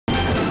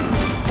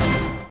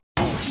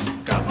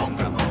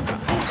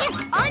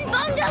It's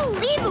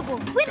Unbunga-lieveable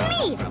with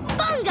me,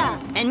 Bunga.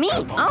 And me,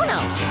 Ono.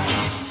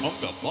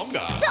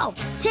 So,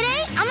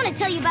 today I'm gonna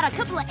tell you about a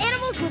couple of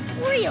animals with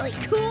really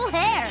cool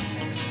hair.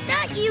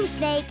 Not you,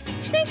 Snake.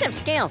 Snakes have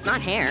scales,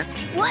 not hair.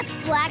 What's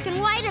black and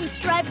white and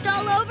striped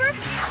all over?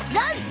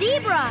 The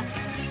zebra.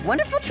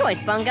 Wonderful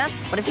choice, Bunga.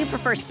 But if you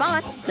prefer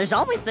spots, there's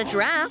always the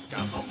giraffe.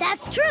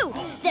 That's true.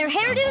 Their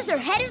hairdos are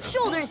head and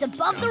shoulders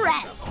above the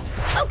rest.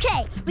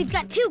 Okay, we've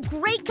got two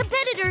great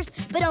competitors,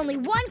 but only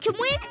one can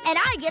win, and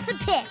I get to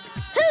pick.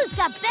 Who's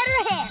got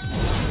better hair?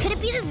 Could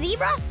it be the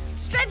zebra?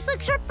 Stripes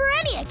look sharp for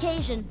any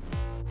occasion.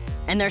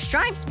 And their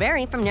stripes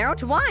vary from narrow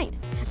to wide.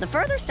 The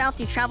further south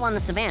you travel on the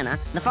savannah,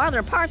 the farther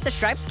apart the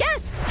stripes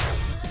get.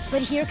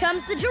 But here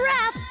comes the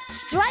giraffe,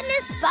 strutting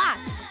his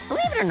spots.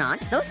 Believe it or not,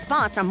 those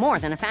spots are more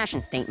than a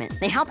fashion statement.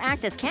 They help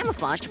act as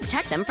camouflage to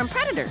protect them from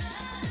predators.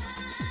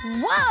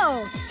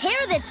 Whoa!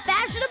 Hair that's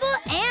fashionable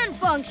and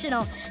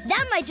functional.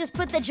 That might just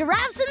put the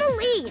giraffes in the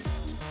lead.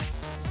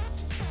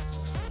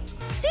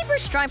 Zebra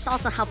stripes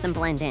also help them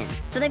blend in,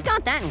 so they've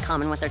got that in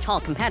common with their tall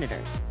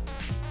competitors.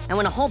 And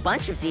when a whole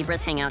bunch of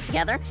zebras hang out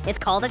together, it's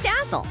called a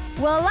dazzle.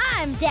 Well,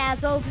 I'm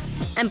dazzled.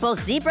 And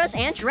both zebras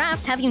and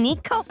giraffes have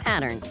unique coat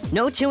patterns.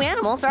 No two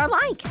animals are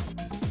alike.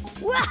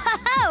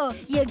 Whoa!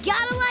 You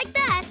gotta like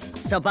that.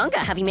 So, Bunga,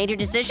 have you made your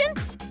decision?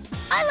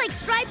 I like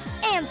stripes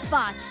and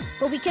spots,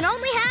 but we can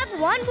only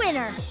have one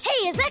winner.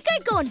 Hey, is that guy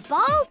going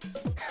bald?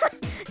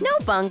 No,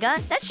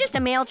 Bunga, that's just a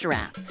male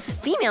giraffe.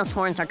 Females'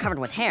 horns are covered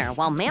with hair,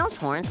 while males'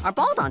 horns are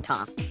bald on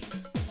top.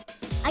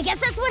 I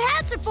guess that's what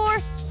hats are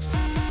for.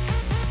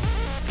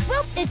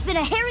 Well, it's been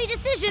a hairy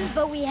decision,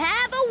 but we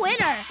have a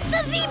winner.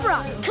 The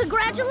zebra!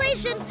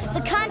 Congratulations!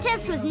 The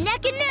contest was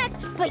neck and neck,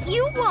 but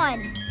you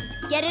won.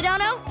 Get it,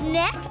 Ono?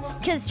 Neck?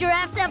 Because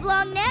giraffes have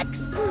long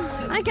necks?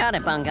 I got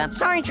it, Bunga.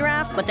 Sorry,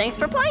 giraffe, but thanks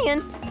for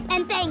playing.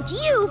 And thank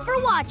you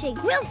for watching.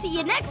 We'll see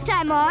you next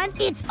time on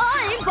It's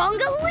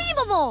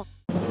Unbunga-lieveable.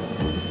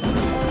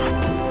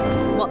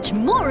 Watch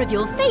more of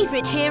your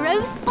favorite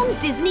heroes on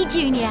Disney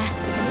Junior.